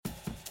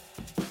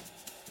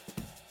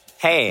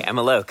Hey, I'm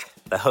Alok,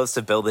 the host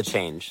of Build the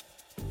Change,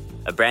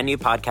 a brand new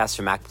podcast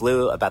from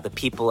MacBlue about the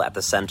people at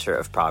the center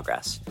of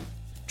progress.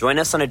 Join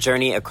us on a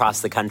journey across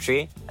the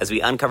country as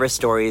we uncover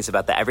stories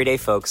about the everyday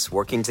folks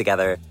working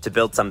together to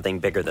build something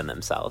bigger than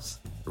themselves,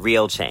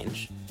 real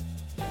change.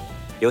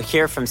 You'll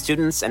hear from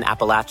students in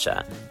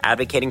Appalachia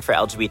advocating for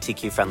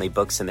LGBTQ-friendly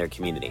books in their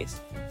communities,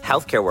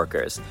 healthcare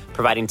workers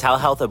providing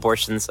telehealth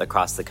abortions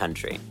across the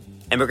country,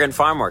 immigrant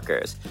farm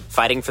workers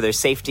fighting for their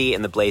safety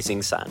in the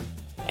blazing sun,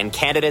 and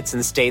candidates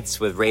in states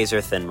with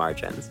razor-thin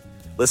margins.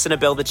 Listen to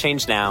Build the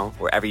Change now,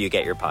 wherever you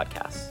get your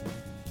podcasts.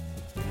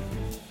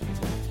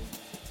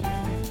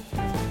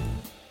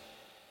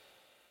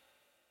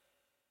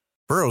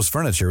 Burrow's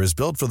furniture is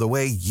built for the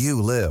way you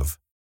live.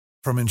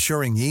 From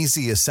ensuring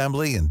easy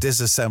assembly and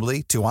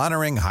disassembly to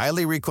honoring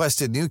highly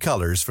requested new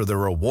colors for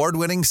their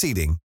award-winning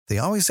seating, they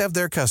always have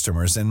their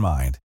customers in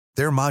mind.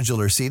 Their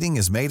modular seating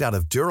is made out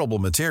of durable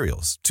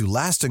materials to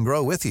last and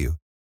grow with you.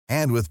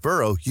 And with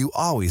Burrow, you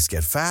always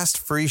get fast,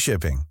 free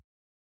shipping.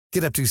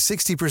 Get up to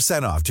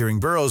 60% off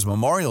during Burrow's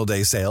Memorial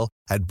Day sale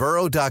at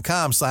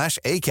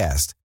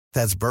burrow.com/ACAST.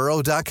 That's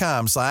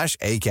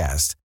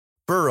burrow.com/ACAST.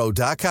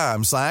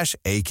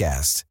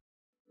 burrow.com/ACAST.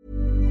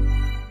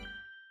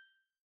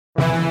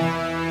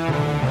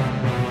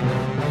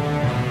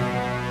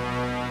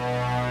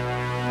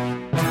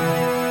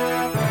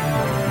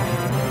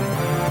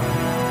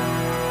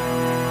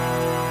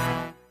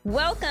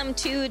 Welcome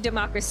to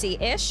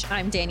Democracy-ish.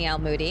 I'm Danielle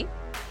Moody.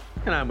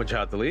 And I'm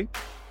Wajahat Ali.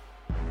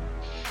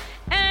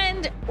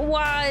 And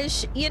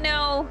Waj, you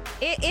know,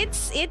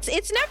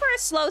 it's never a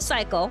slow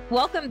cycle.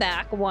 Welcome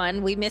back.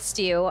 We missed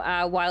you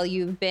while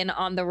you've been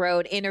on the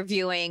road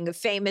interviewing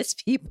famous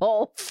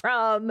people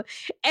from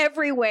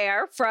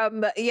everywhere,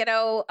 from,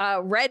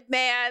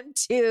 Redman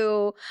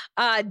to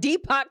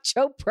Deepak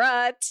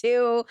Chopra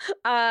to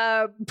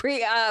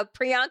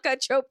Priyanka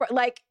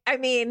Chopra.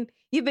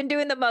 You've been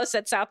doing the most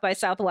at South by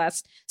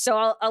Southwest.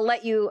 So I'll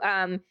let you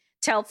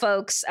tell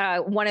folks I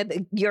want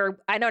to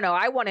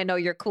know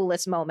your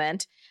coolest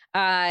moment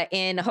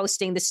in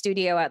hosting the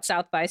studio at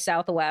South by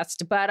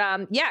Southwest. But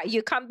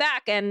you come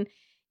back and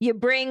you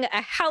bring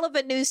a hell of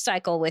a news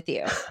cycle with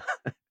you.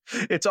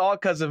 It's all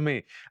because of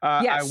me.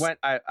 Yes.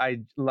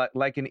 I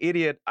like an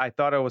idiot. I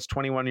thought I was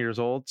 21 years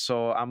old.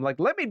 So I'm like,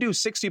 let me do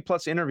 60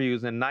 plus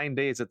interviews in 9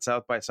 days at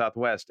South by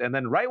Southwest. And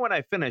then right when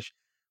I finish,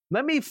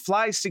 let me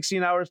fly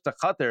 16 hours to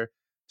Qatar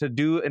to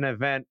do an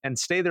event and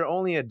stay there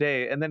only a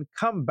day and then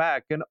come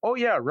back. And oh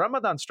yeah,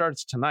 Ramadan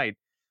starts tonight.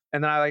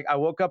 And then I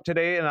woke up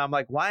today and I'm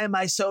like, why am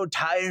I so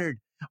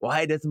tired?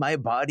 Why does my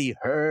body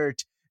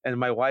hurt? And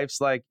my wife's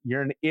like,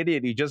 you're an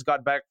idiot. You just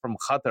got back from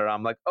Qatar.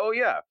 I'm like, oh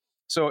yeah.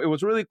 So it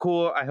was really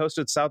cool. I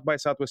hosted South by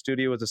Southwest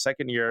Studio. It was the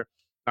second year.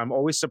 I'm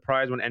always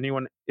surprised when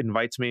anyone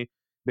invites me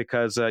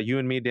because you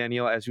and me,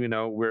 Danielle, as you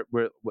know, we're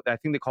I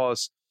think they call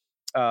us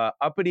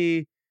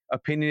uppity,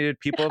 opinionated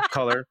people of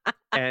color.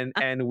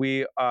 And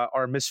we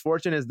our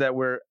misfortune is that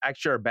we're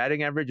actually, our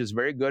batting average is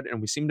very good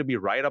and we seem to be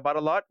right about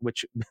a lot,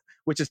 which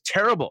is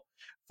terrible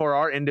for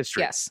our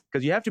industry. Yes.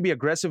 Because you have to be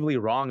aggressively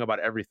wrong about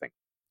everything.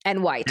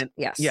 And white.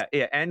 Yes. Yeah,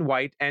 and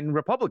white and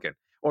Republican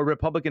or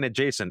Republican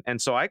adjacent. And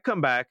so I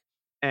come back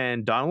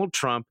and Donald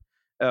Trump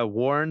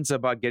warns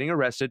about getting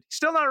arrested.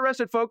 Still not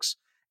arrested, folks.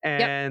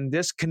 And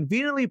This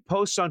conveniently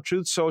posts on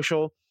Truth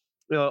Social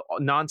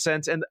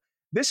nonsense. And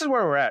this is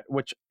where we're at,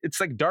 which it's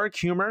like dark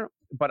humor,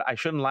 but I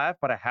shouldn't laugh,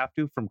 but I have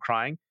to from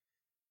crying.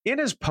 In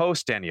his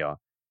post,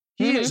 Danielle,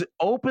 he is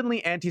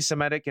openly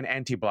anti-Semitic and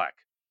anti-Black.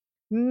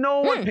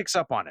 No one picks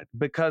up on it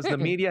because the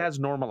media has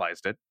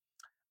normalized it.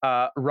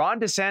 Ron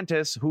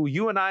DeSantis, who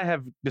you and I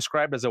have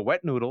described as a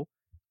wet noodle,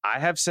 I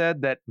have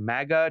said that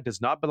MAGA does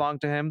not belong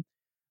to him.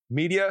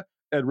 Media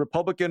and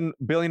Republican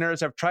billionaires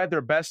have tried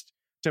their best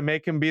to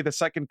make him be the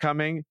second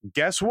coming.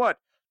 Guess what?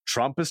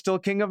 Trump is still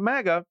king of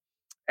MAGA.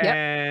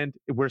 And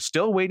we're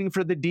still waiting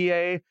for the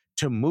DA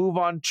to move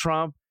on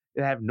Trump.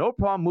 They have no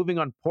problem moving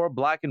on poor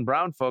Black and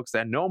brown folks. They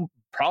have no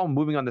problem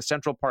moving on the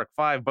Central Park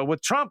Five. But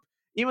with Trump,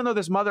 even though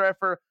this mother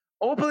effer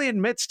openly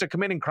admits to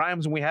committing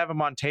crimes and we have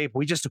him on tape,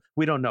 we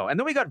don't know. And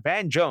then we got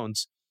Van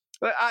Jones.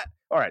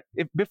 All right,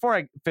 before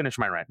I finish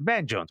my rant,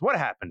 Van Jones, what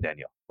happened,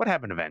 Danielle? What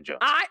happened to Van Jones?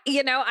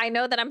 I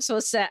know that I'm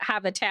supposed to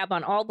have a tab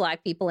on all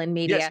Black people in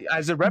media. Yes,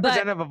 as a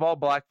representative of all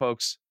Black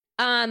folks.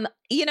 I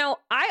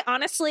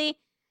honestly...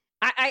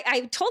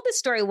 I told this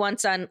story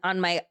once on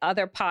my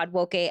other pod,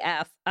 Woke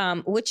AF,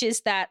 which is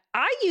that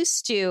I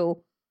used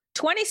to,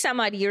 20 some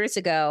odd years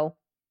ago,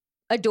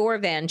 adore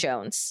Van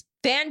Jones.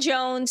 Van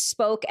Jones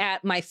spoke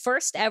at my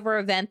first ever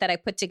event that I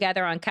put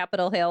together on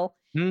Capitol Hill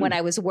when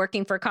I was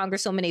working for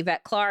Congresswoman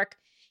Yvette Clarke.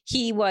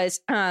 He was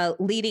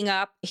leading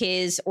up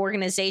his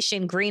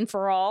organization, Green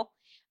for All.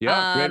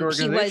 Yeah, great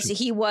organization.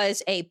 He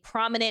was a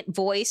prominent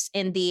voice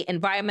in the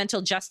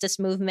environmental justice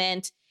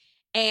movement.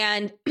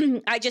 And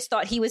I just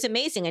thought he was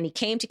amazing. And he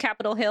came to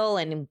Capitol Hill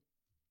and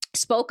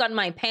spoke on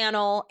my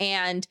panel.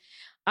 And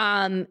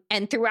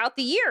throughout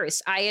the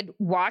years, I had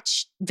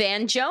watched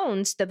Van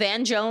Jones, the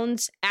Van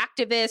Jones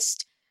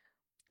activist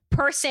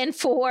person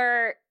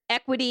for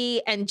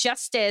equity and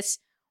justice,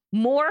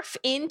 morph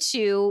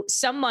into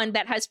someone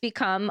that has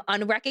become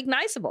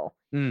unrecognizable.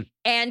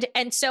 And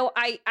so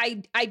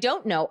I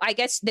don't know. I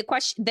guess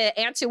the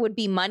answer would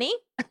be money.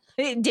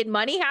 Did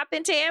money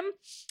happen to him?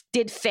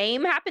 Did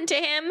fame happen to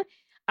him?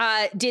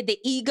 Did the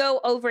ego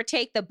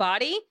overtake the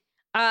body?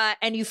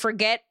 And you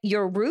forget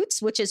your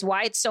roots, which is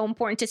why it's so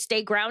important to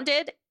stay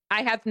grounded?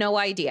 I have no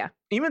idea.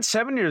 Even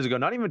 7 years ago,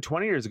 not even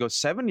 20 years ago,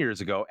 7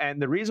 years ago.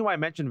 And the reason why I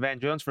mentioned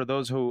Van Jones, for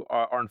those who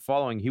aren't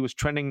following, he was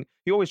trending.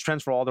 He always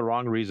trends for all the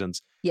wrong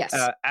reasons. Yes.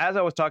 As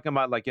I was talking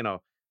about, like,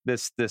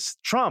 this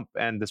Trump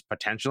and this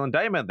potential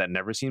indictment that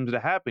never seems to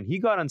happen, he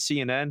got on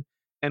CNN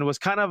and was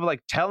kind of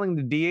like telling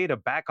the DA to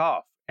back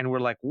off. And we're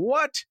like,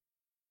 what?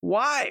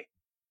 Why?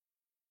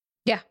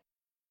 Yeah.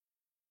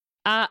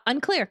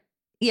 Unclear.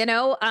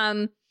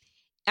 I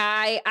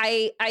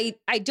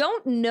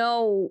don't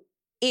know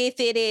if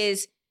it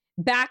is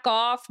back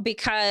off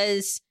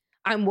because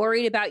I'm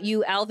worried about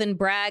you, Alvin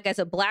Bragg, as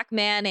a black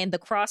man in the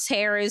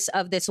crosshairs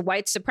of this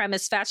white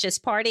supremacist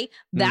fascist party.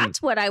 That's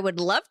what I would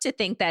love to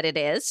think that it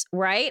is,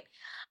 right?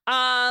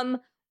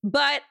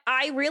 But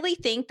I really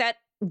think that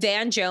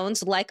Van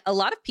Jones, like a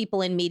lot of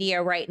people in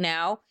media right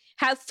now,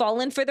 have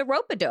fallen for the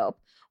rope-a-dope,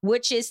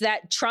 which is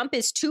that Trump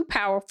is too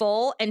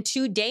powerful and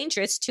too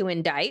dangerous to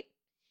indict.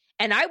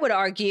 And I would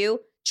argue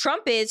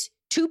Trump is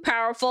too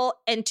powerful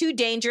and too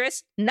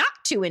dangerous not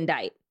to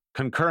indict.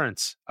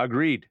 Concurrence.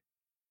 Agreed.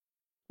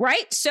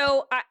 Right.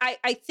 So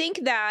I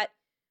think that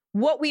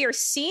what we are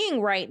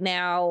seeing right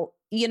now,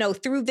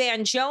 through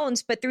Van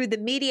Jones, but through the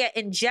media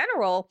in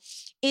general,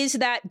 is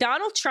that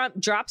Donald Trump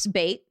drops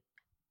bait.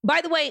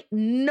 By the way,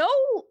 no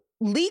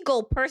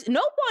legal person,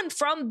 no one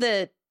from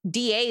the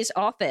DA's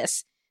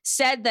office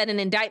said that an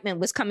indictment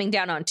was coming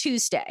down on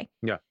Tuesday.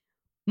 Yeah.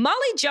 Molly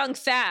Jung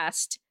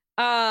Fast,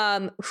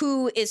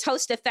 who is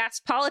host of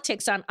Fast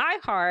Politics on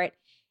iHeart,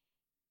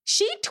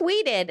 she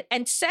tweeted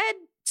and said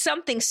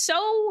something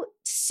so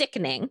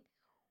sickening,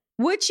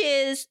 which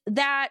is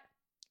that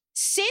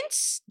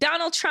since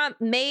Donald Trump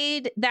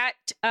made that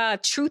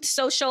Truth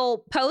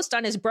Social post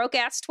on his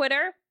broke-ass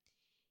Twitter,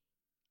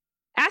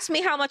 ask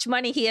me how much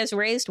money he has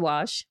raised,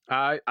 Wash.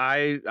 I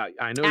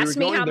know. Ask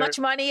me how much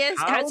money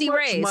has he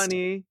raised. How much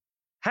money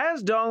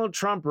has Donald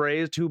Trump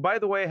raised, who, by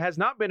the way, has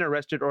not been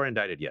arrested or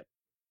indicted yet?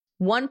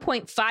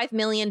 $1.5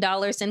 million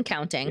and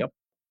counting. Yep.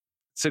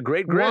 It's a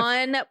great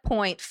grift.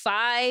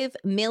 $1.5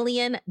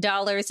 million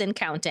and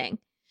counting.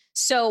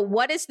 So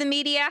what has the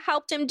media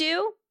helped him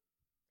do?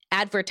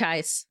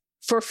 Advertise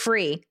for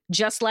free,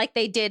 just like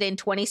they did in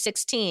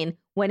 2016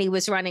 when he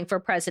was running for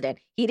president.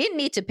 He didn't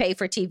need to pay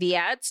for TV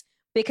ads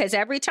because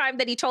every time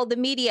that he told the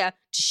media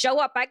to show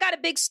up, I got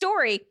a big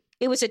story,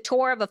 it was a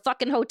tour of a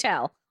fucking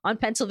hotel on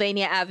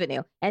Pennsylvania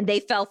Avenue, and they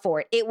fell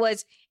for it. It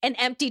was an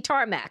empty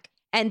tarmac,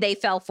 and they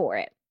fell for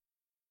it.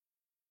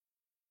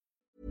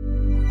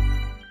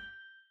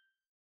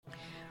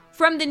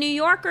 From The New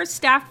Yorker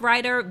staff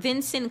writer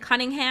Vincent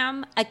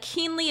Cunningham, a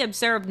keenly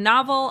observed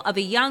novel of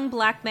a young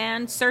black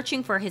man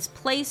searching for his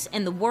place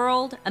in the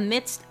world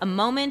amidst a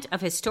moment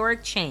of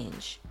historic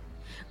change.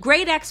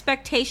 Great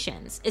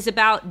Expectations is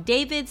about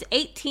David's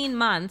 18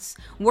 months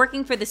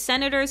working for the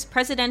senator's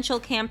presidential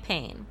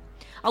campaign.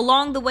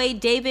 Along the way,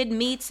 David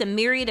meets a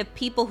myriad of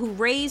people who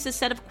raise a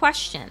set of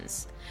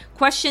questions.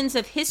 Questions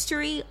of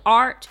history,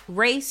 art,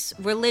 race,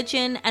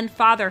 religion, and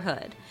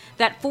fatherhood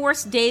that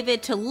force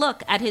David to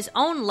look at his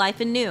own life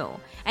anew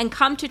and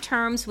come to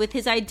terms with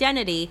his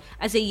identity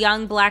as a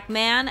young black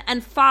man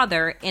and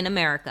father in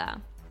America.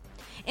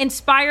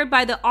 Inspired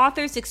by the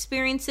author's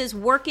experiences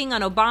working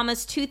on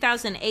Obama's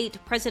 2008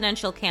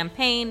 presidential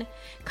campaign,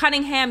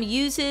 Cunningham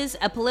uses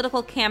a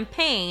political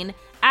campaign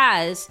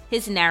as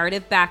his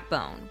narrative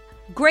backbone.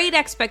 Great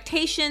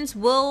Expectations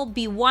will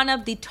be one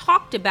of the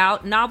talked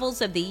about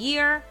novels of the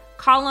year.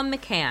 Colum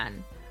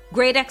McCann.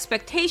 Great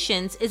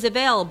Expectations is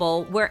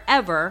available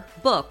wherever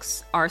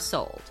books are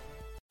sold.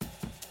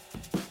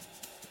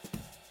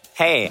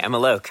 Hey, I'm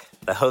Alok,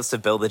 the host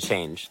of Build the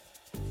Change,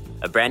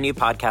 a brand new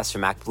podcast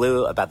from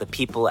MacBlue about the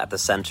people at the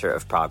center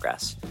of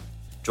progress.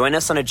 Join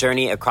us on a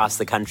journey across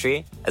the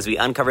country as we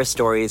uncover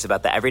stories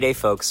about the everyday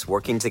folks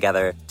working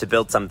together to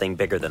build something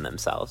bigger than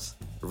themselves.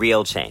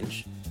 Real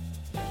change.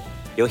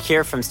 You'll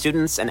hear from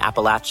students in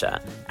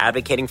Appalachia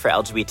advocating for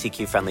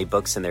LGBTQ-friendly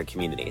books in their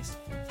communities,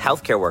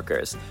 healthcare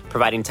workers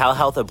providing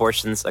telehealth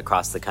abortions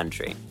across the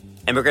country,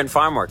 immigrant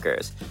farm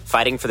workers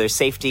fighting for their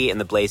safety in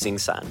the blazing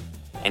sun,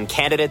 and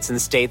candidates in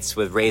states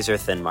with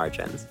razor-thin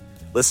margins.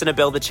 Listen to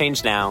Build the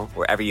Change now,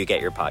 wherever you get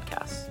your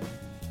podcasts.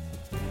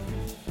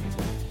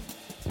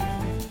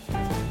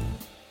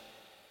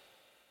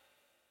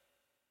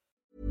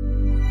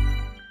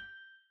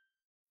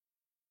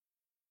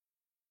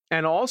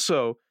 And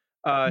also,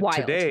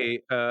 today,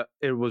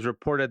 it was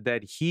reported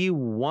that he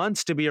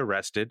wants to be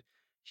arrested.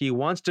 He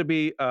wants to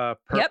be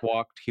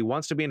perp-walked. He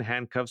wants to be in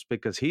handcuffs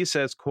because he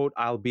says, quote,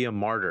 "I'll be a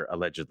martyr,"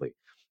 allegedly.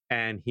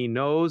 And he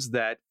knows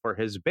that for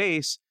his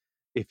base,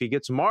 if he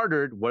gets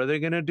martyred, what are they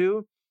going to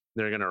do?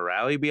 They're going to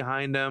rally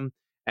behind him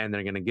and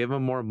they're going to give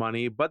him more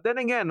money. But then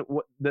again,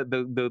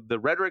 the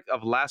rhetoric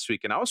of last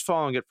week, and I was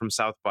following it from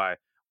South by,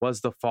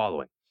 was the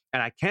following.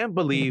 And I can't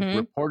believe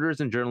reporters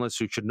and journalists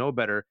who should know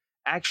better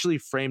actually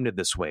framed it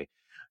this way.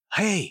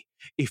 Hey,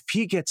 if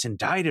he gets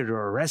indicted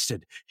or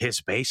arrested,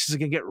 his base is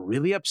going to get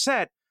really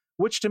upset,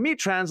 which to me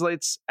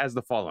translates as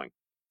the following.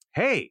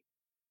 Hey,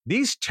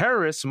 these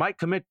terrorists might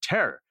commit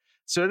terror.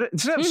 So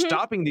instead of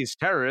stopping these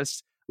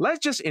terrorists, let's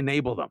just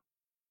enable them.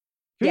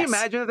 Can you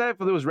imagine that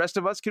for those rest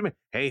of us?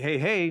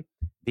 Hey,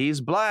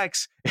 these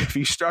blacks, if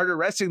you start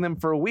arresting them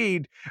for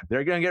weed,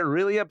 they're going to get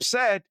really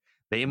upset.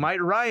 They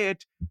might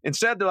riot.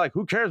 Instead, they're like,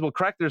 who cares? We'll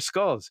crack their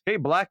skulls. Hey,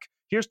 black,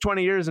 here's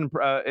 20 years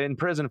in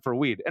prison for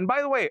weed. And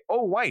by the way,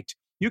 white,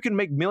 you can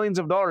make millions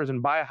of dollars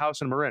and buy a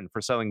house in Marin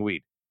for selling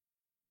weed.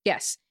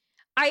 Yes.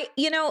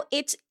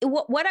 It's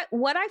what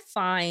I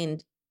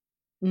find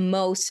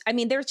most, I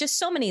mean, there's just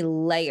so many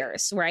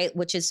layers, right?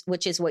 Which is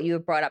what you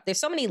have brought up. There's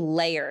so many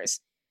layers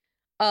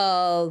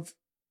of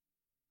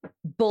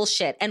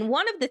bullshit. And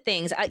one of the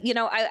things, I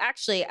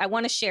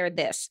want to share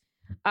this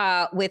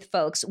with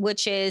folks,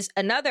 which is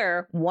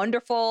another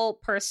wonderful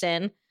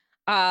person,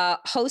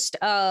 host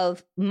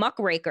of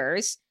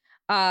Muckrakers,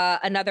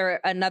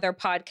 another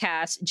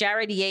podcast,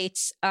 Jared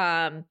Yates.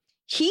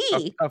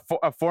 He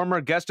a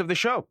former guest of the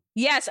show.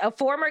 Yes, a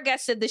former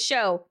guest of the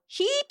show.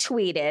 He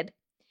tweeted,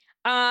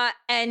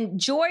 and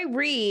Joy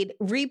Reid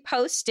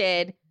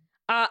reposted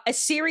a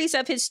series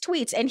of his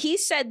tweets, and he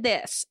said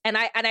this, and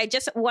I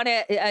just want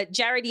to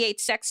Jared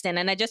Yates Sexton,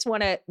 and I just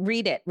want to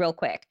read it real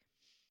quick.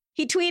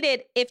 He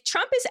tweeted, "If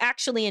Trump is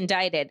actually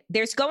indicted,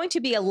 there's going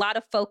to be a lot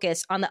of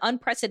focus on the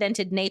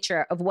unprecedented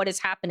nature of what is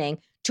happening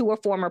to a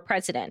former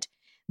president.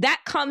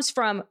 That comes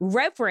from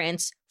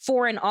reverence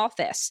for an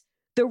office.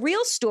 The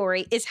real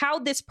story is how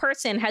this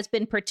person has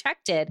been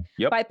protected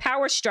by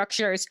power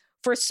structures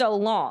for so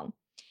long.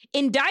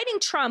 Indicting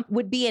Trump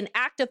would be an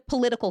act of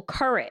political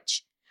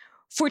courage.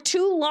 For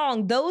too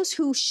long, those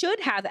who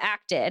should have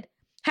acted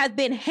have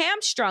been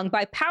hamstrung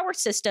by power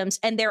systems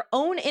and their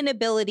own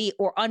inability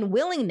or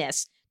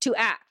unwillingness to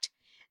act.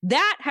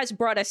 That has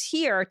brought us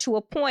here to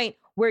a point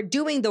where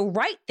doing the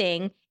right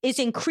thing is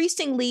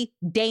increasingly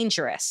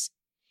dangerous."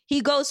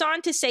 He goes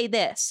on to say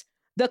this,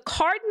 "The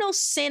cardinal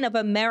sin of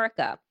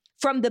America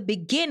from the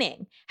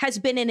beginning has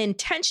been an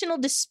intentional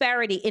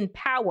disparity in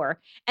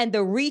power and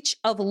the reach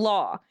of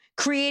law,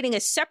 creating a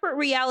separate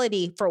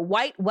reality for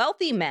white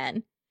wealthy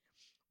men.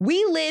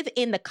 We live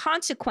in the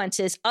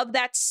consequences of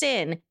that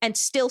sin and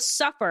still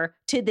suffer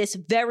to this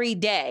very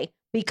day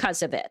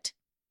because of it."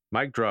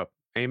 Mic drop.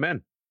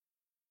 Amen.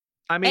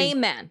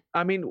 Amen.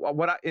 I mean,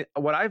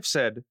 what I've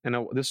said,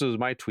 and this was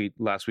my tweet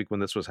last week when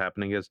this was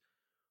happening, is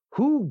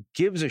who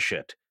gives a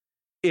shit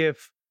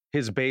if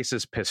his base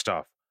is pissed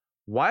off?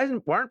 Why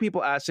aren't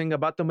people asking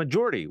about the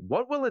majority?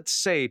 What will it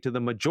say to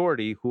the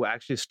majority who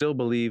actually still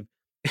believe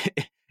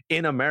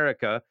in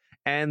America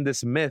and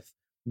this myth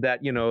that,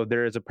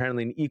 there is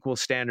apparently an equal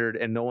standard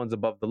and no one's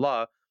above the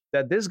law,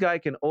 that this guy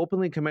can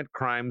openly commit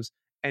crimes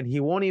and he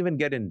won't even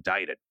get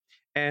indicted?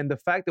 And the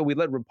fact that we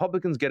let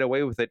Republicans get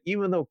away with it,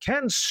 even though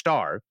Ken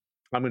Starr,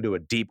 I'm going to do a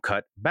deep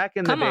cut, back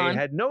in the day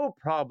had no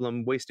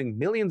problem wasting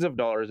millions of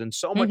dollars and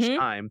so much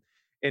time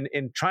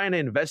in trying to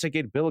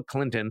investigate Bill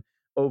Clinton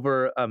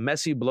over a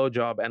messy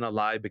blowjob and a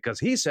lie because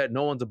he said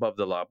no one's above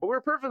the law. But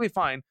we're perfectly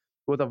fine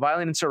with a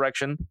violent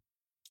insurrection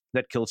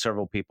that killed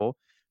several people,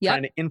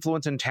 trying to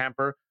influence and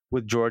tamper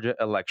with Georgia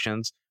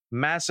elections,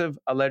 massive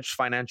alleged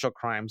financial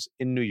crimes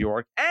in New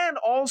York, and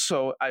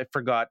also, I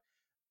forgot,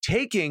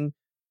 taking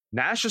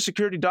national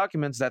security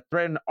documents that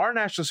threaten our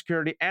national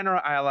security and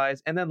our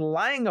allies, and then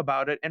lying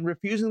about it and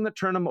refusing to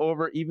turn them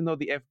over, even though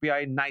the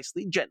FBI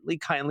nicely, gently,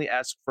 kindly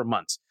asked for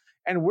months.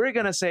 And we're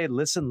going to say,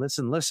 listen.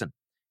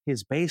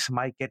 His base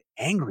might get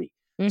angry.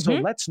 So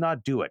let's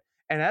not do it.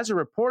 And as a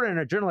reporter and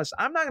a journalist,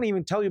 I'm not going to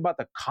even tell you about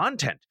the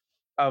content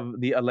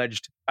of the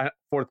alleged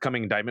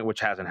forthcoming indictment,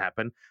 which hasn't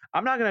happened.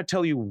 I'm not going to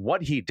tell you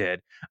what he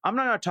did. I'm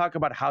not going to talk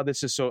about how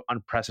this is so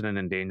unprecedented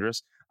and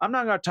dangerous. I'm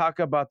not going to talk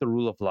about the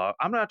rule of law.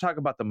 I'm not going to talk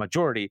about the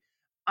majority.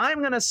 I'm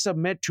going to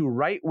submit to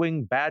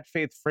right-wing bad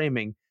faith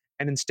framing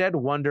and instead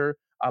wonder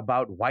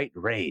about white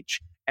rage.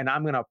 And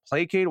I'm going to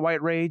placate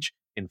white rage,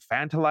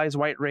 infantilize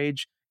white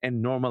rage,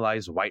 and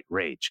normalize white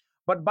rage.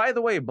 But by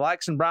the way,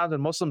 blacks and browns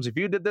and Muslims, if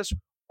you did this,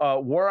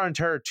 War on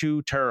Terror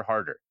 2, Terror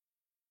Harder.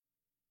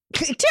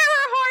 Terror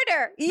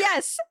Harder.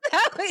 Yes.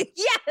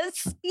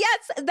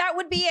 Yes, that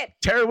would be it.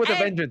 Terror with a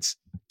vengeance.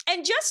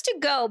 And just to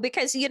go,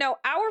 because,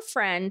 our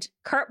friend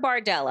Kurt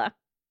Bardella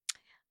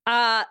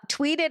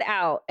tweeted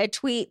out a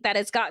tweet that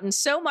has gotten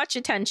so much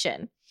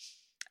attention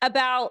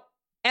about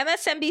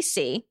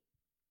MSNBC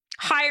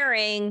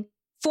hiring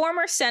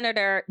former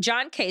Senator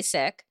John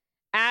Kasich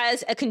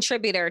as a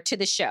contributor to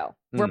the show,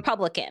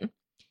 Republican.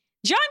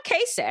 John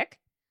Kasich,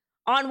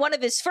 on one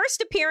of his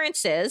first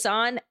appearances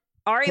on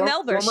Ari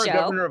Melber's show,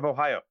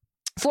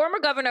 former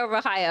governor of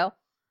Ohio,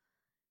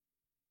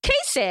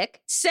 Kasich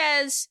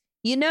says,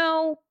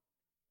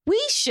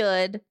 we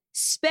should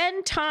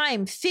spend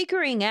time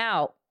figuring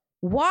out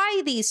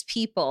why these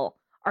people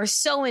are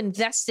so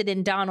invested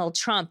in Donald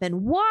Trump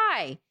and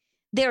why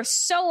they're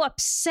so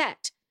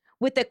upset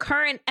with the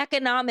current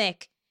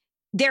economic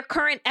their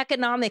current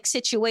economic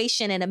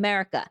situation in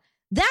America.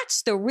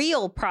 That's the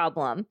real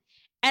problem.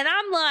 And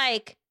I'm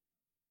like,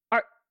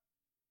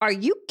 are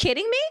you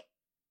kidding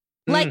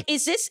me? Like,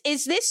 is this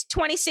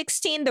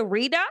 2016 the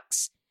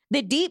redux,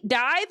 the deep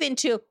dive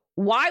into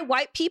why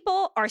white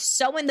people are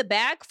so in the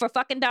bag for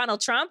fucking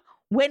Donald Trump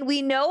when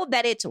we know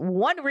that it's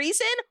one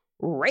reason,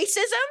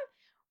 racism,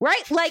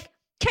 right? Like,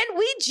 can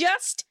we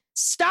just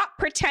stop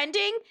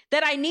pretending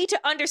that I need to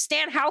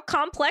understand how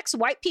complex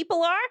white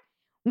people are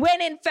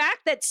when in fact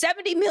that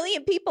 70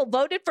 million people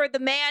voted for the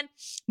man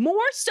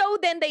more so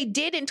than they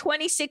did in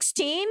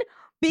 2016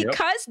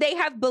 because they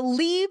have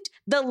believed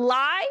the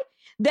lie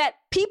that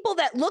people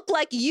that look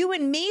like you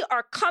and me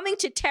are coming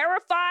to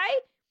terrify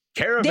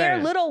their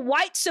little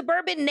white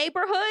suburban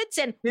neighborhoods,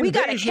 and we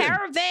got a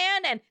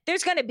caravan, and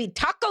there's going to be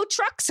taco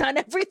trucks on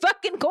every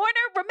fucking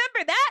corner.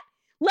 Remember that?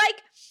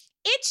 Like,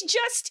 it's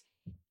just,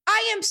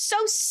 I am so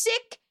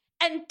sick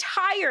and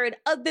tired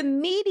of the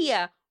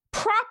media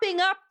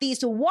propping up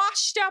these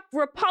washed up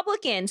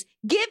Republicans,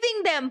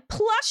 giving them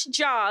plush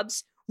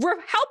jobs,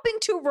 helping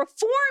to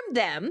reform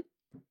them,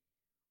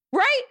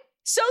 right?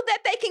 So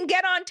that they can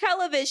get on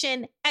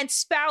television and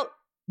spout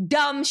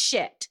dumb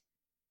shit.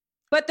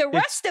 But the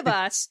rest of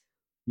us,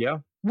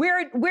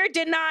 we're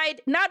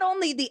denied not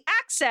only the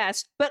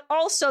access, but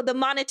also the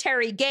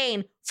monetary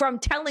gain from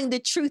telling the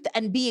truth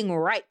and being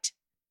right.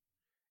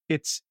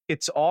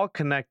 It's all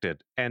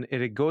connected. And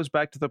it goes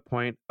back to the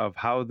point of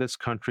how this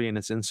country and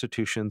its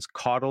institutions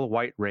coddle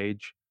white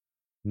rage,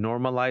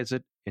 normalize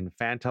it,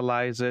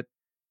 infantilize it,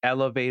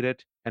 elevate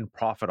it, and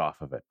profit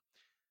off of it.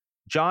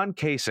 John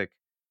Kasich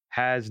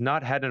has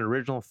not had an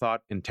original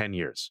thought in 10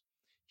 years.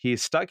 He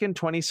is stuck in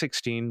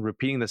 2016,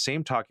 repeating the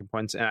same talking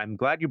points, and I'm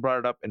glad you brought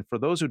it up. And for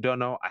those who don't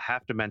know, I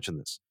have to mention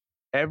this.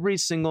 Every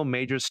single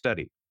major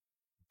study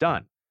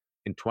done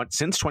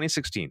since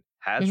 2016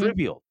 has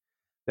revealed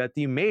that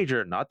the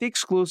major, not the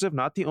exclusive,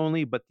 not the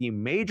only, but the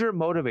major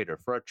motivator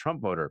for a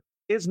Trump voter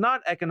is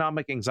not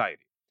economic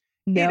anxiety.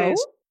 No. It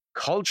is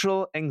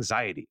cultural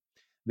anxiety.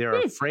 They're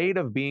afraid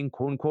of being,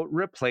 quote unquote,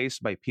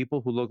 replaced by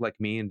people who look like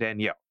me and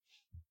Danielle.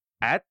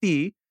 At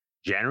the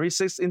January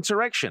 6th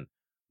insurrection,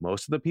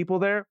 most of the people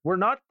there were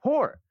not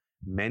poor.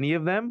 Many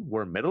of them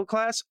were middle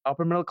class,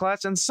 upper middle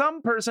class, and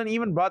some person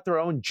even brought their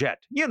own jet.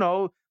 You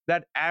know,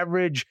 that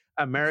average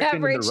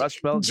American in the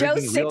Rust Belt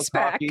drinking real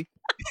coffee,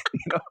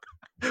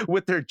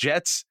 with their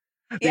jets.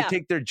 They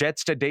take their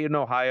jets to Dayton,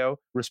 Ohio.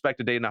 Respect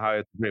to Dayton, Ohio.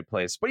 It's a great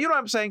place. But you know what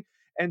I'm saying?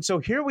 And so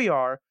here we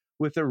are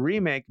with a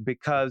remake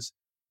because,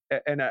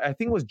 and I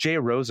think it was Jay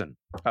Rosen,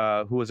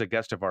 who was a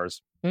guest of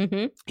ours.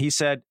 He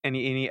said, and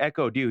he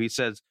echoed you, he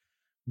says,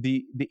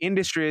 the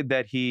industry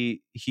that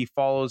he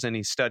follows and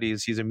he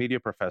studies, he's a media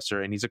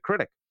professor and he's a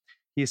critic.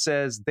 He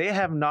says they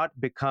have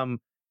not become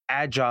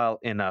agile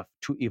enough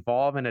to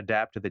evolve and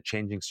adapt to the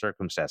changing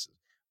circumstances.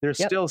 They're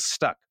still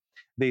stuck.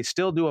 They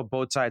still do a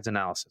both sides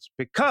analysis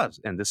because,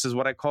 and this is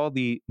what I call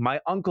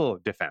my uncle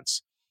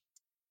defense.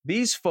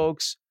 These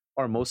folks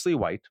are mostly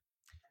white.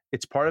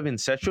 It's part of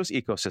incestuous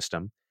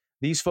ecosystem.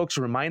 These folks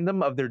remind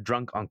them of their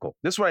drunk uncle.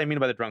 This is what I mean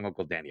by the drunk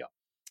uncle, Danielle.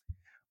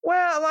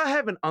 Well, I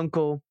have an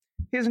uncle.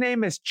 His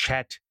name is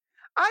Chet.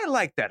 I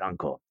like that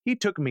uncle. He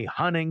took me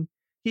hunting.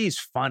 He's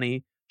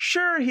funny.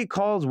 Sure, he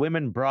calls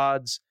women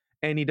broads,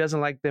 and he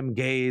doesn't like them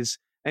gays,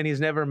 and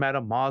he's never met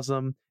a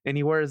Muslim, and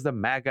he wears the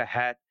MAGA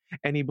hat,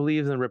 and he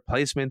believes in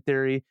replacement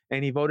theory,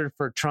 and he voted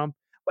for Trump,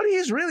 but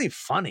he's really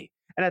funny.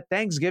 And at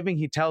Thanksgiving,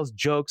 he tells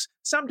jokes.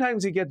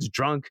 Sometimes he gets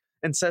drunk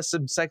and says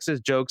some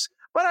sexist jokes,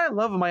 but I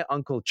love my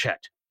Uncle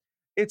Chet.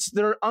 It's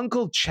their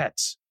Uncle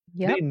Chets.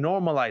 They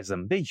normalize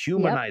them. They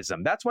humanize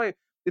them. That's why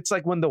it's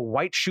like when the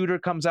white shooter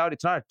comes out,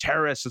 it's not a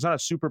terrorist. It's not a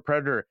super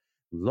predator.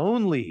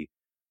 Lonely,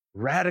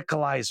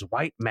 radicalized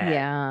white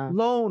man.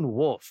 Lone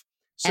wolf.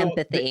 So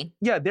empathy.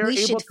 They're we able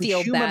should to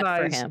feel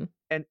humanize bad for him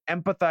and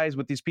empathize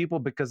with these people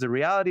because the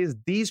reality is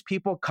these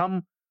people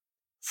come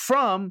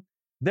from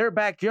their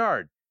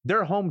backyard,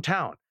 their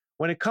hometown.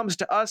 When it comes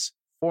to us,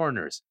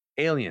 foreigners,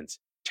 aliens,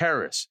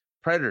 terrorists,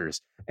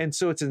 predators. And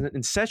so it's an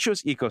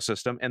incestuous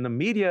ecosystem, and the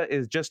media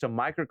is just a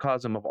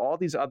microcosm of all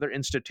these other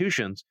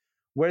institutions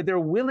where they're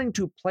willing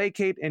to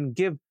placate and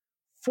give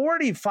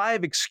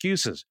 45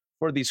 excuses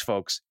for these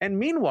folks. And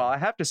meanwhile, I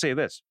have to say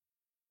this,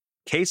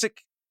 Kasich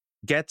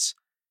gets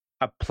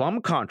a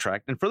plum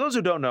contract. And for those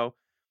who don't know,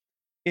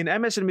 in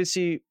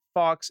MSNBC,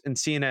 Fox, and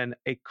CNN,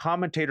 a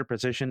commentator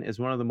position is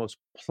one of the most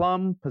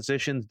plum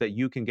positions that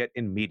you can get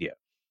in media.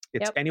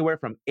 It's anywhere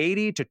from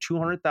 $80,000 to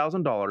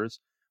 $200,000.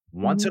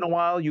 Once in a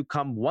while, you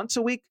come once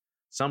a week.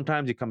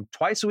 Sometimes you come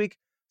twice a week.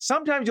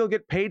 Sometimes you'll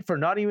get paid for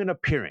not even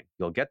appearing.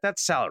 You'll get that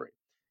salary.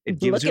 It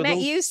gives Looking at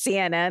you,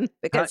 CNN,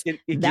 because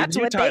that's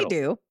what they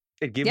do.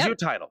 It gives you a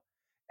title.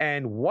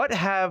 And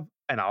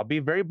and I'll be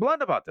very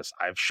blunt about this.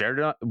 I've shared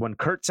it when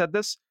Kurt said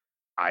this.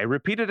 I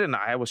repeated it, and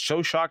I was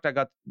so shocked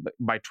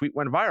my tweet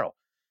went viral.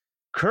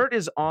 Kurt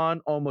is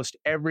on almost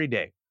every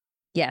day.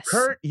 Yes.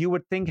 Kurt, you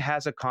would think,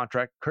 has a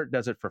contract. Kurt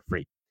does it for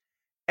free.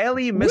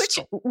 Elie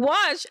Mystal.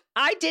 Which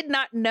I did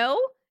not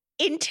know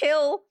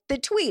until the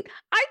tweet.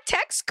 I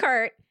text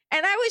Kurt,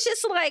 and I was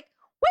just like,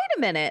 wait a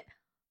minute.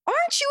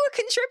 aren't you a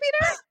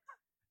contributor?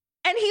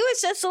 And he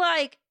was just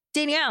like,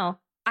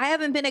 Danielle, I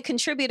haven't been a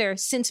contributor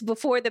since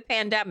before the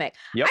pandemic.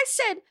 Yep. I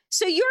said,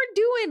 so you're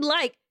doing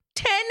like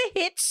 10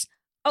 hits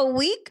a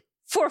week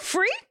for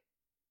free?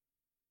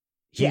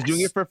 He's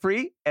doing it for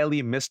free.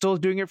 Ellie Mistel's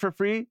doing it for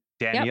free.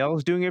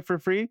 Danielle's doing it for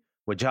free.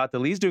 Wajahat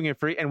Ali's doing it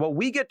free. And what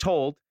we get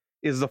told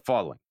is the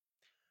following.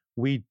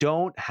 We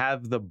don't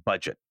have the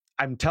budget.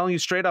 I'm telling you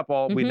straight up,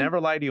 we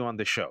never lie to you on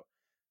the show.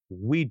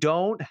 We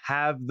don't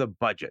have the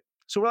budget.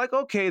 So we're like,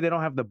 okay, they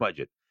don't have the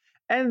budget.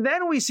 And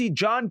then we see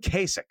John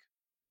Kasich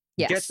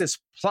get this.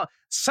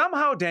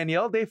 Somehow,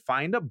 Danielle, they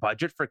find a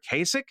budget for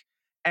Kasich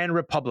and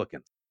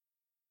Republicans.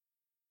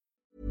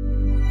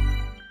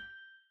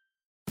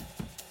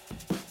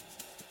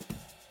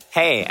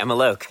 Hey, I'm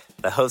Alok,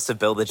 the host of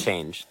Build the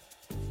Change,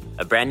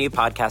 a brand new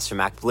podcast from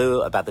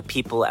MacBlue about the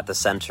people at the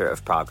center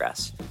of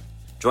progress.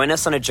 Join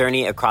us on a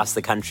journey across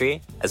the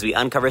country as we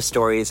uncover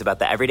stories about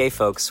the everyday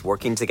folks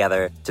working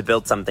together to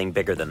build something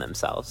bigger than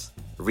themselves.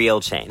 Real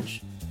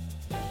change.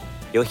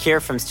 You'll hear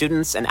from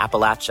students in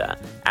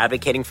Appalachia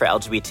advocating for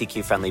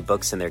LGBTQ-friendly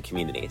books in their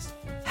communities,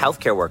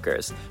 healthcare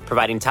workers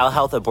providing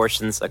telehealth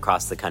abortions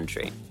across the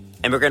country,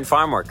 immigrant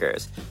farm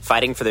workers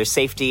fighting for their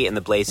safety in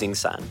the blazing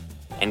sun,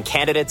 and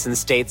candidates in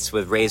states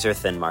with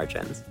razor-thin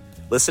margins.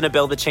 Listen to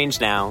Build the Change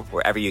now,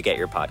 wherever you get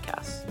your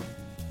podcasts.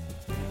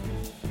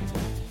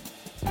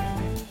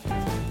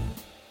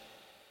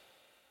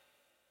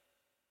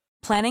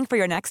 Planning for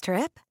your next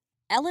trip?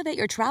 Elevate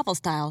your travel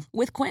style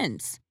with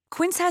Quince.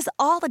 Quince has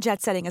all the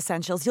jet-setting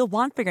essentials you'll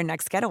want for your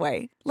next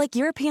getaway, like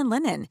European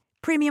linen,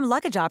 premium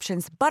luggage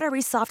options,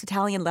 buttery soft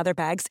Italian leather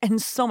bags,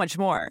 and so much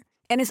more.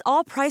 And is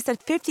all priced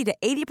at 50 to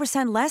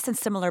 80% less than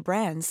similar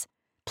brands.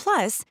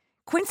 Plus,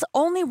 Quince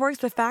only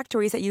works with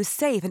factories that use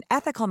safe and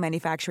ethical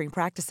manufacturing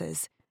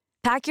practices.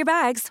 Pack your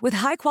bags with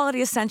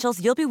high-quality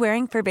essentials you'll be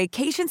wearing for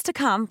vacations to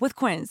come with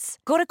Quince.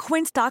 Go to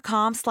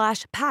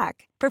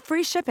quince.com/pack for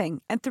free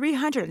shipping and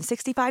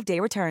 365-day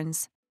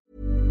returns.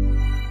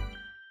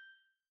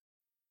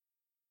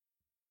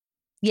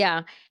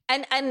 Yeah.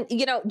 And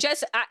you know,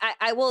 just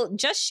I will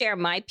just share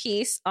my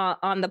piece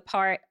on the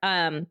part.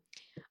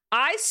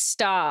 I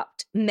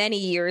stopped many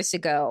years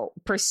ago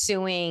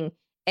pursuing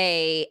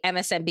a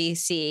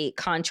MSNBC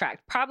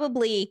contract,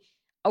 probably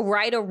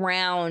right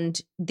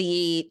around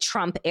the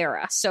Trump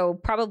era. So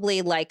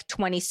probably like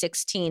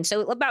 2016.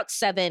 So about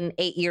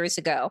 7-8 years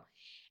ago.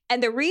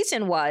 And the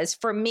reason was,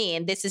 for me,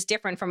 and this is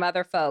different from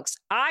other folks,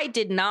 I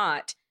did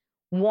not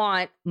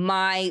want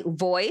my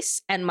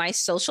voice and my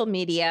social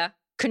media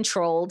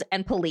controlled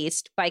and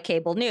policed by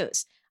cable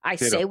news. I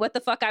say what the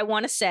fuck I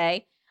want to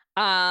say.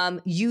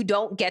 You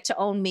don't get to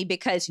own me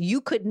because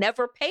you could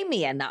never pay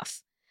me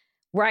enough,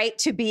 right,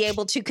 to be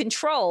able to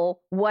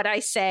control what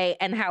I say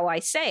and how I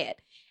say it.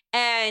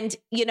 And,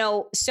 you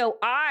know, so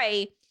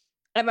I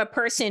am a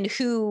person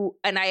who,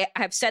 and I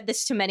have said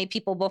this to many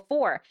people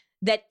before,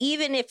 that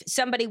even if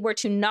somebody were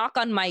to knock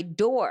on my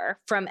door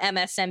from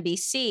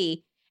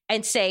MSNBC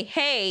and say,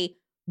 hey,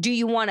 do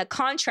you want a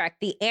contract?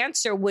 The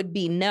answer would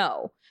be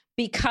no,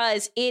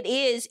 because it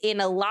is,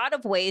 in a lot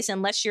of ways,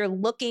 unless you're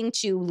looking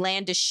to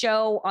land a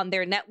show on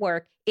their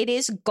network, it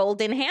is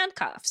golden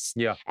handcuffs.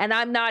 Yeah. And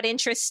I'm not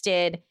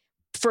interested,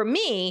 for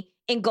me,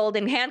 in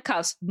golden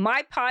handcuffs.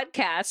 My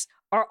podcasts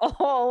are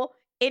all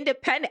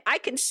independent. I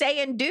can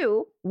say and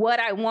do what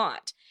I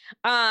want.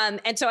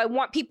 And so I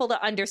want people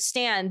to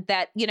understand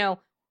that, you know,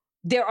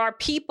 there are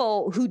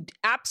people who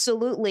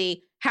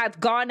absolutely have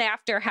gone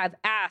after, have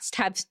asked,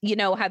 have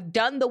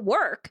done the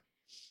work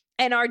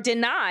and are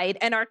denied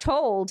and are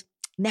told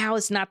now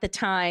is not the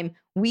time.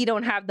 We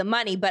don't have the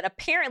money. But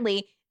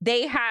apparently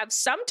they have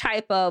some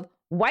type of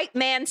white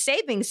man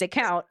savings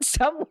account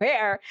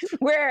somewhere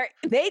where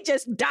they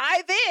just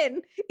dive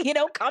in, you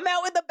know, come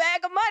out with a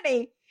bag of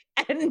money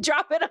and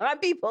drop it on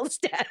people's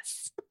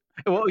desks.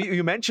 Well,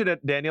 you mentioned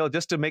it, Danielle,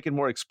 just to make it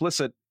more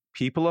explicit,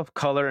 people of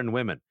color and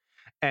women.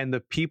 And the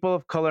people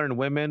of color and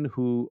women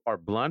who are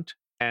blunt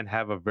and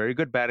have a very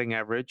good batting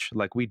average,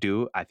 like we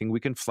do, I think we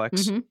can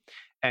flex,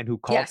 and who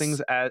call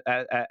things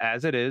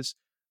as it is,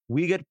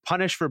 we get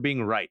punished for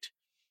being right.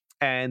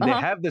 And they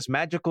have this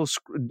magical,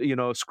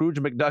 Scrooge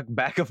McDuck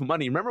bag of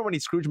money. Remember when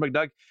Scrooge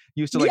McDuck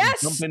used to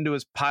jump into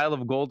his pile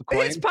of gold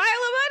coins? His pile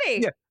of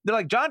money. Yeah, they're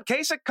like, John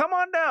Kasich, come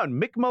on down.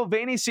 Mick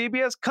Mulvaney,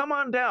 CBS, come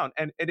on down.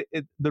 And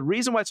the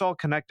reason why it's all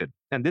connected,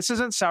 and this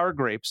isn't sour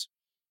grapes.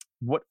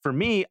 What for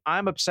me,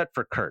 I'm upset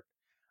for Kurt.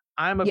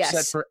 I'm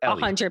upset for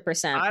Ellie.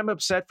 100%. I'm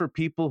upset for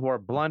people who are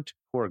blunt,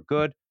 who are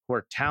good, who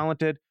are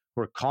talented,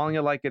 who are calling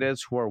it like it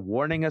is, who are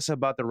warning us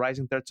about the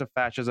rising threats of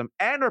fascism,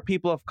 and are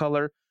people of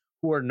color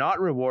who are not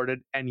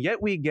rewarded. And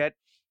yet we get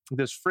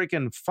this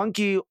freaking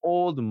funky,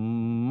 old,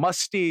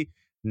 musty,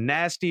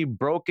 nasty,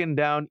 broken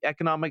down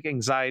economic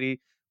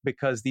anxiety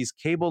because these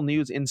cable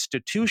news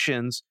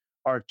institutions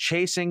are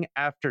chasing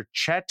after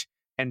Chet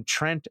and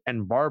Trent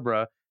and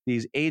Barbara,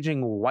 these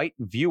aging white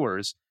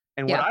viewers.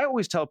 And what I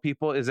always tell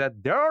people is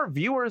that there are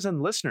viewers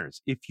and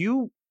listeners. If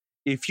you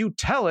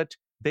tell it,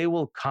 they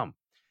will come.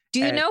 Do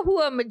you know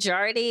who a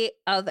majority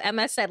of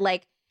MSN,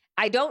 like,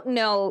 I don't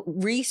know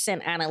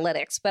recent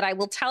analytics, but I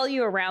will tell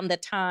you around the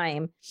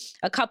time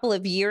a couple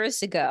of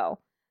years ago,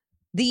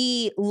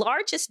 the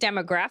largest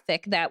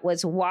demographic that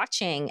was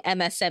watching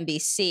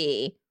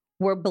MSNBC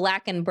were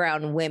Black and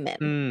brown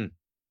women,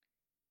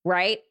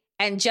 right?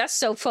 And just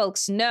so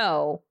folks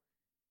know,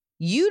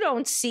 you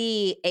don't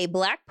see a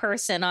Black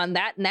person on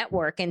that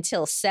network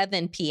until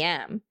 7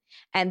 p.m.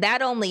 And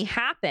that only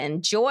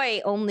happened.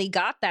 Joy only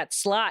got that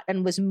slot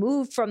and was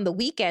moved from the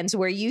weekends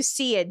where you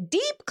see a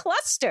deep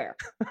cluster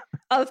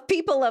of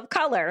people of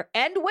color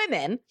and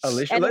women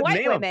and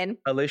white women.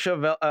 Alicia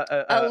Mendez,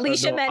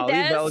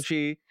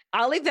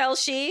 Ali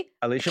Velshi,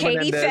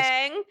 Katie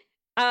Fang,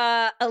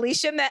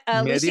 Alicia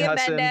Mendez,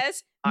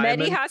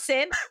 Mehdi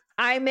Hassan,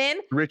 Ayman,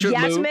 Richard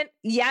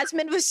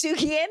Yasmin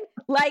Vasugian.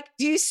 Like,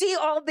 do you see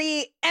all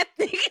the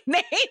ethnic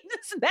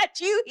names that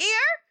you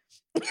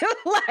hear?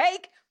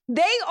 Like,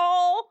 they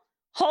all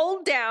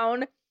hold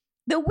down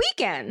the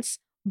weekends.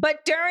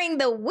 But during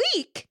the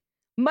week,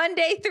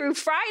 Monday through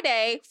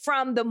Friday,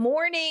 from the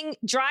morning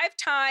drive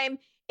time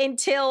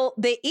until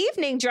the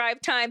evening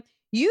drive time,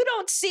 you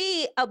don't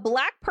see a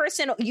Black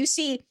person. You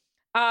see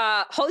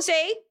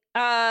Jose.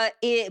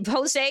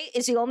 Jose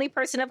is the only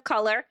person of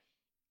color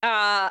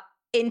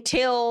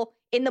until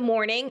in the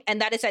morning, and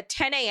that is at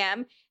 10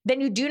 a.m. Then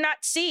you do not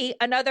see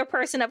another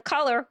person of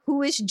color,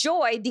 who is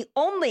Joy, the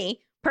only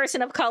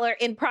person of color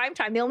in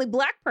primetime, the only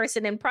Black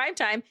person in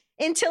primetime,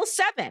 until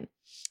 7.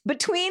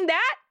 Between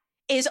that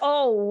is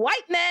all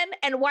white men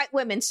and white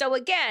women. So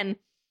again,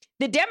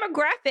 the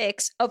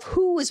demographics of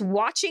who is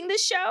watching the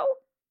show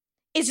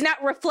is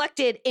not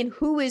reflected in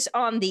who is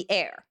on the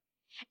air.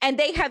 And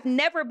they have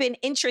never been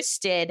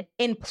interested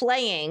in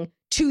playing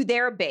to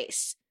their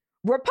base.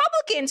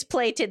 Republicans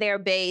play to their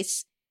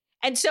base.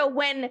 And so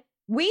when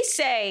we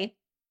say...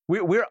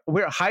 We're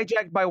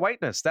hijacked by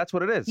whiteness. That's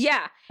what it is.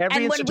 Yeah.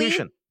 Every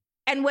institution.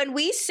 And when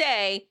we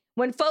say,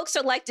 when folks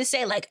are like to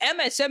say, like,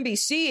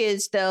 MSNBC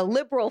is the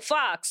liberal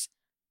Fox,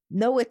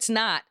 no, it's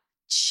not.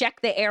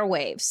 Check the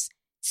airwaves.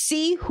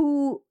 See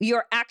who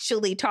you're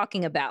actually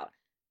talking about.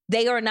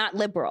 They are not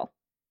liberal,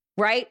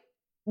 right?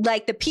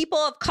 Like, the people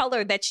of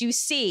color that you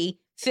see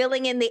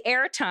filling in the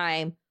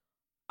airtime,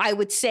 I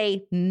would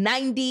say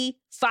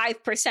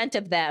 95%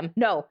 of them,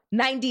 no,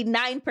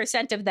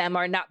 99% of them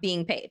are not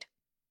being paid.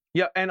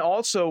 Yeah, and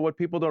also what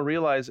people don't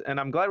realize, and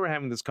I'm glad we're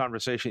having this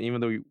conversation,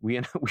 even though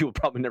we will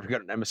probably never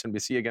get an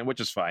MSNBC again, which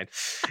is fine,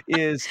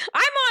 is...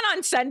 I'm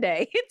on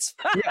Sunday. It's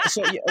fine. Yeah,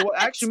 so well,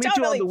 actually, me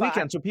totally too on the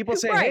weekend. So people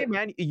say, right. Hey,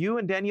 man, you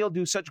and Danielle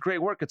do such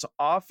great work. It's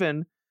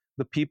often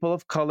the people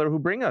of color who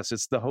bring us.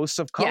 It's the hosts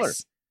of color.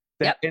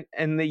 Yes.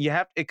 And you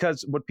have,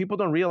 because what people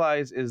don't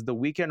realize is the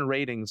weekend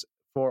ratings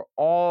for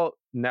all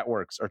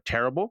networks are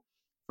terrible.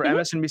 For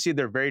MSNBC,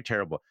 they're very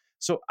terrible.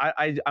 So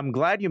I'm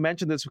glad you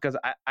mentioned this, because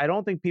I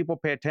don't think people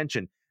pay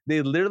attention.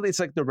 They literally, it's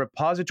like the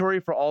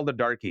repository for all the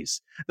darkies.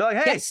 They're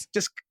like, hey,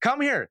 just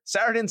come here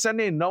Saturday and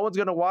Sunday, and no one's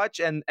going to watch.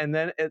 And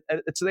then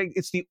it's like,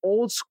 it's the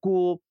old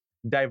school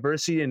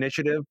diversity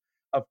initiative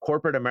of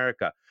corporate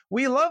America.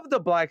 We love the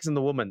Blacks and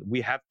the women.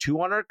 We have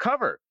 2 on our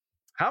cover.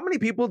 How many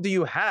people do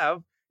you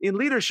have in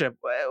leadership?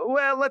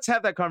 Well, let's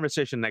have that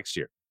conversation next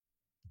year.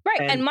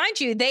 Right. And mind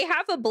you, they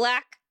have a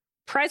Black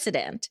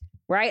president,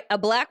 right? A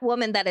Black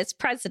woman that is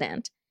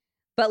president.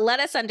 But let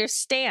us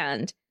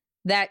understand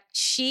that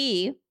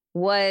she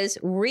was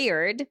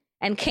reared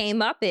and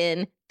came up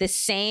in the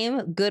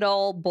same good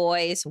old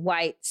boys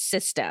white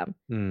system.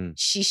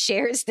 She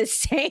shares the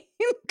same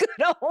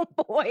good old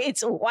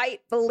boys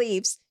white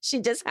beliefs.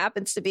 She just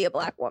happens to be a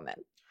Black woman.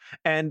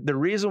 And the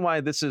reason why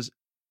this is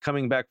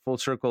coming back full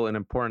circle and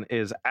important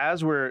is,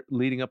 as we're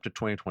leading up to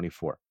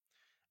 2024,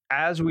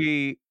 as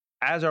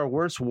our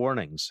worst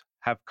warnings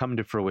have come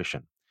to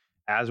fruition,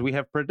 as we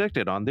have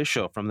predicted on this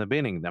show from the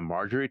beginning, that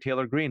Marjorie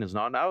Taylor Greene is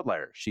not an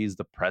outlier. She's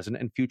the present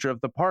and future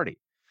of the party,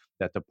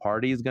 that the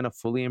party is going to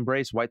fully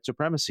embrace white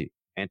supremacy,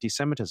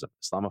 anti-Semitism,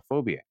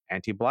 Islamophobia,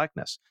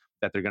 anti-Blackness,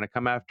 that they're going to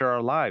come after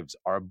our lives,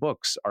 our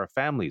books, our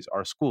families,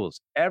 our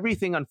schools.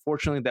 Everything,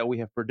 unfortunately, that we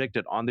have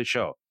predicted on the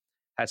show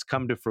has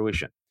come to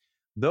fruition.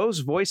 Those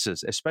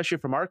voices, especially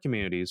from our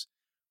communities,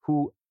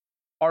 who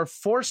are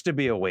forced to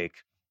be awake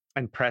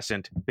and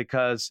present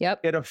because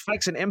it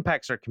affects and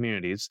impacts our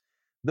communities,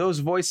 those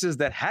voices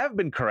that have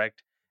been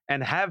correct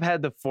and have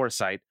had the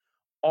foresight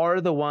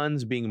are the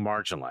ones being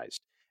marginalized.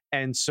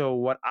 And so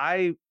what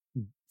I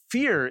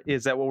fear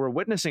is that what we're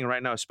witnessing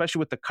right now, especially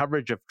with the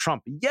coverage of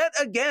Trump yet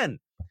again,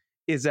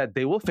 is that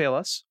they will fail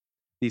us.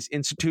 These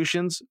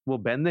institutions will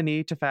bend the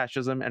knee to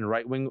fascism and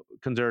right-wing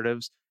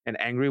conservatives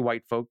and angry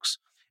white folks,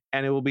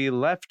 and it will be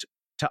left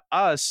to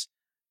us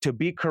to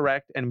be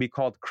correct and be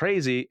called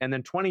crazy. And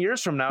then 20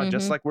 years from now,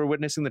 just like we're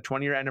witnessing the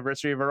 20-year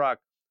anniversary of Iraq,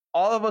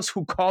 all of us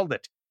who called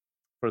it,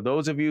 for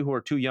those of you who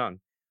are too young,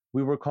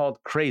 we were called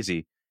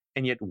crazy,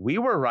 and yet we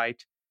were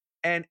right.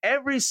 And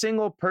every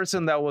single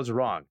person that was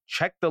wrong,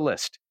 check the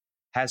list,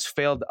 has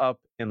failed up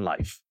in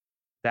life.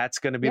 That's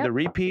going to be the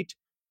repeat,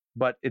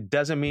 but it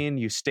doesn't mean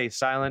you stay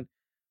silent.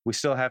 We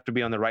still have to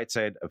be on the right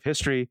side of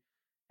history.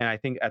 And I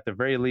think at the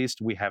very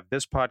least, we have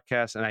this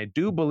podcast. And I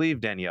do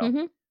believe,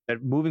 Danielle,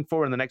 that moving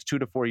forward in the next 2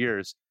 to 4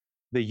 years,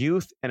 the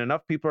youth and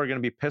enough people are going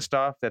to be pissed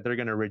off that they're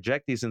going to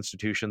reject these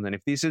institutions. And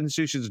if these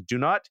institutions do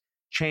not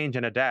change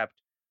and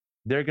adapt,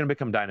 they're going to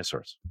become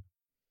dinosaurs.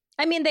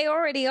 I mean, they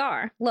already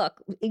are.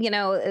 Look,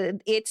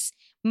 it's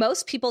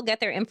most people get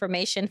their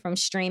information from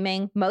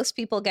streaming. Most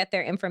people get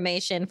their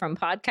information from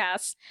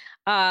podcasts.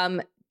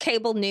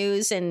 Cable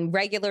news and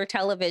regular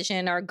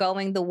television are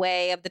going the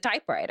way of the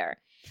typewriter.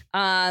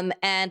 And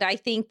I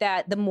think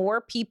that the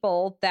more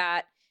people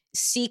that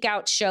seek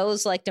out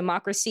shows like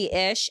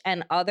Democracy-ish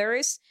and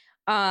others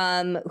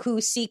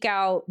who seek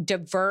out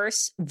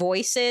diverse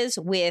voices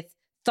with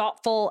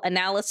thoughtful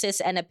analysis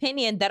and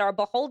opinion that are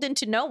beholden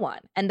to no one.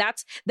 And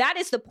that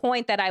is the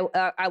point that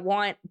I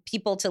want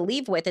people to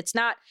leave with. It's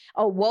not,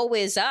 oh, woe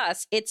is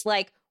us. It's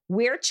like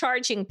we're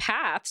charging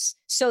paths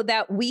so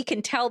that we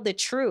can tell the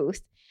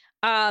truth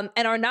and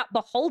are not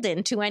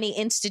beholden to any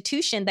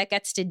institution that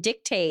gets to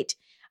dictate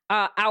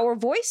our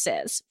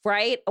voices,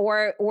 right?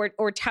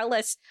 Or tell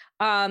us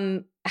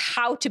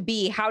how to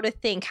be, how to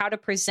think, how to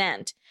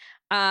present.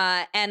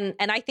 And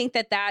I think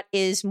that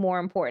is more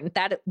important.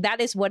 That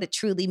is what it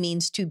truly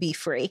means to be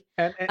free.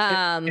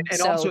 And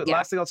also,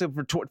 last thing I'll say,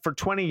 for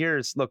 20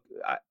 years, look,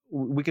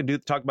 we can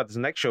talk about this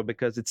next show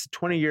because it's the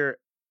 20-year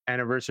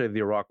anniversary of the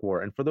Iraq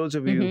War. And for those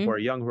of you who are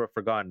young, who have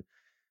forgotten,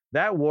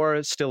 that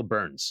war still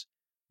burns.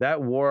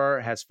 That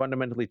war has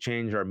fundamentally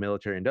changed our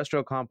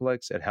military-industrial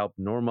complex. It helped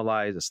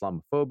normalize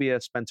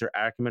Islamophobia. Spencer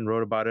Ackerman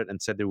wrote about it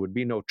and said there would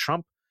be no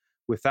Trump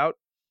without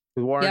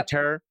the war on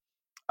terror.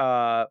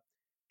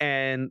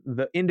 And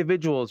the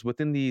individuals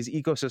within these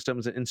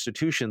ecosystems and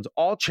institutions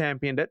all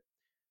championed it.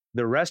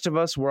 The rest of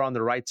us were on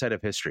the right side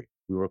of history.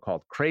 We were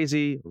called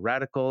crazy,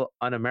 radical,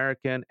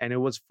 un-American, and it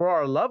was for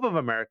our love of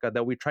America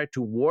that we tried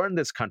to warn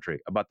this country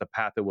about the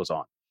path it was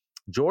on.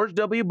 George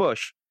W.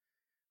 Bush,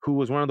 who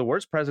was one of the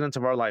worst presidents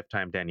of our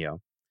lifetime,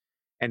 Danielle,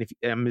 and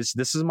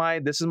this is my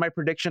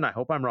prediction. I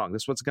hope I'm wrong.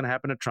 This is what's going to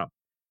happen to Trump.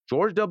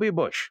 George W.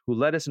 Bush, who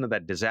led us into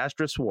that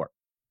disastrous war,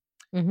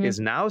 is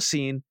now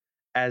seen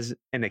as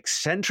an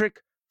eccentric,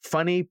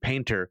 funny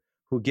painter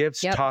who gives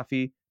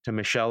toffee to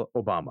Michelle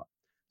Obama.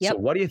 So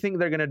what do you think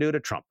they're going to do to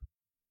Trump?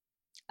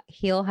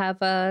 He'll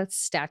have a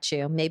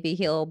statue. Maybe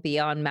he'll be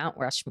on Mount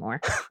Rushmore.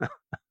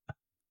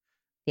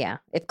 Yeah,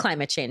 if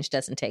climate change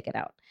doesn't take it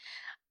out.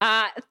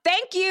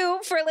 Thank you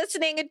for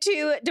listening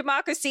to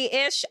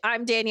Democracy-ish.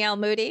 I'm Danielle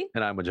Moody.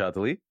 And I'm Wajahat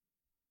Ali.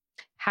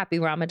 Happy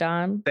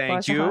Ramadan.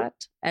 Thank you.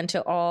 And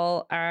to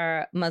all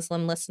our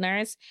Muslim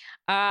listeners.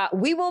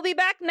 We will be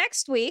back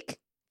next week,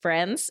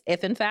 friends,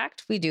 if in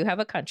fact we do have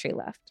a country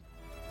left.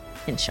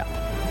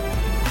 Inshallah.